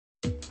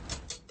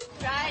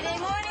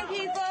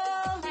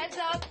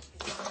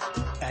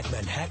at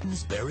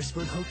Manhattan's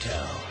Beresford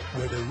Hotel,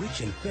 where the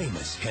rich and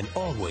famous can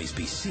always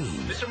be seen.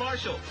 Mr.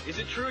 Marshall, is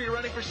it true you're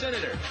running for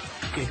senator?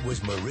 It was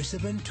Marissa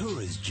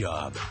Ventura's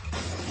job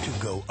to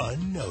go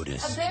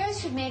unnoticed. A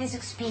Beresford maid is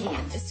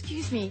expedient.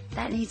 Excuse me,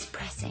 that needs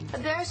pressing. A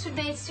Beresford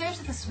maid stares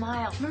with a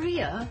smile.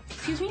 Maria,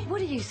 excuse me, what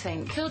do you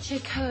think? Filter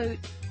coat,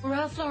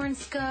 Ralph Lauren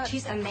skirt.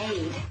 She's a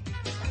maid.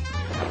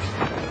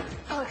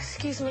 Oh,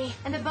 excuse me.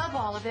 And above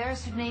all, a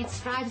Beresford maid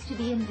strives to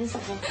be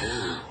invisible.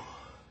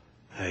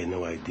 I had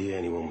no idea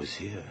anyone was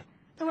here.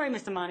 Don't worry,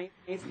 Mr. Monty.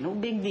 It's no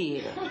big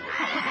deal. Live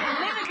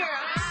it,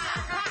 girl.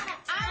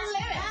 I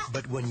live it.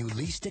 But when you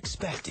least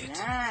expect it...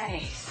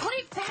 Nice. Put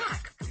it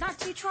back. Not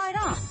till you try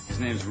it on. His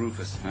name's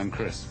Rufus. I'm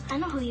Chris. I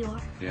know who you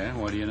are. Yeah?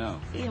 What do you know?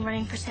 You're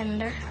running for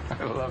senator.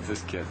 I love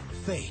this kid.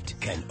 Fate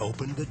can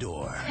open the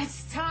door.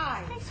 It's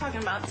Ty. What are you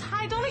talking about?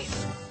 Ty, don't he?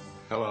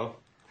 Hello.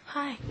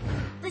 Hi.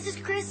 This is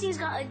Chris. He's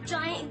got a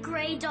giant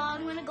gray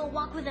dog. I'm gonna go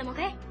walk with him,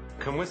 okay?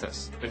 Come with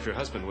us, if your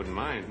husband wouldn't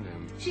mind.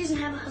 She doesn't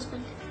have a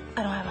husband.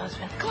 I don't have a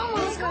husband. Come on,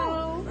 let's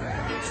go.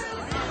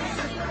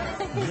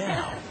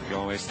 Now, You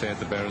always stay at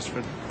the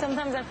Beresford?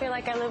 Sometimes I feel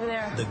like I live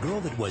there. the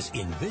girl that was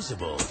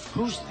invisible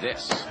Who's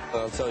this?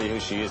 I'll tell you who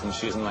she is, and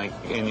she isn't like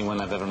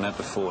anyone I've ever met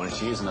before, and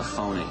she isn't a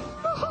phony.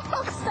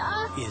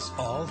 Stop. is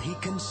all he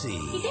can see.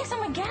 He thinks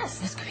I'm a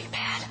guest. This could be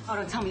bad. Oh,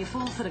 don't tell me you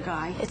fall for the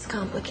guy. It's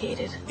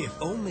complicated. If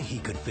only he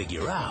could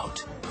figure out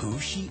who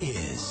she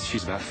is.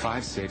 She's about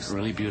 5'6",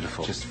 really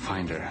beautiful. Just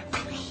find her.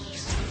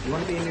 You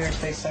want to be a New York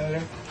State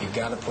Senator? You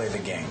gotta play the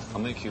game.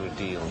 I'll make you a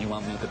deal. You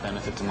want me at the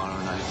benefit tomorrow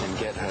night, and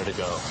get her to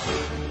go.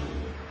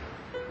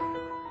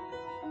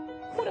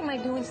 What am I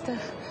doing,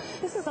 Steph?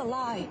 This is a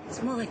lie.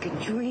 It's more like a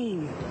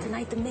dream.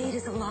 Tonight the maid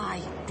is a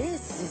lie.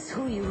 This is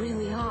who you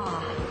really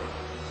are.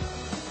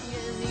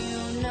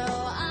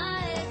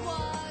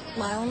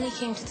 I only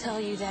came to tell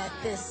you that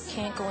this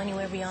can't go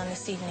anywhere beyond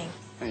this evening.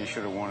 You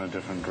should have worn a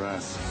different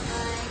dress.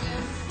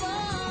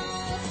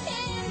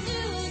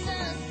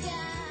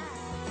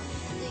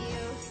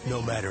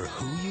 No matter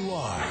who you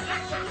are,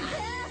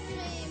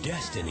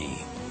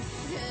 destiny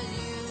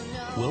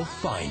will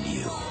find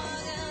you.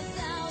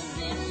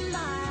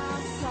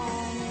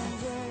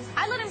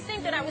 I let him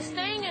think that I was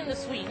staying in the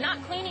suite,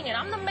 not cleaning it.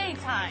 I'm the maid,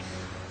 Ty.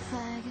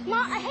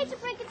 Ma, I hate to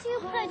break it to you,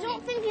 but I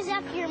don't think he's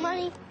after your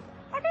money.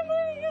 I can't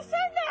believe you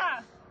said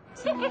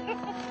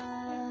that.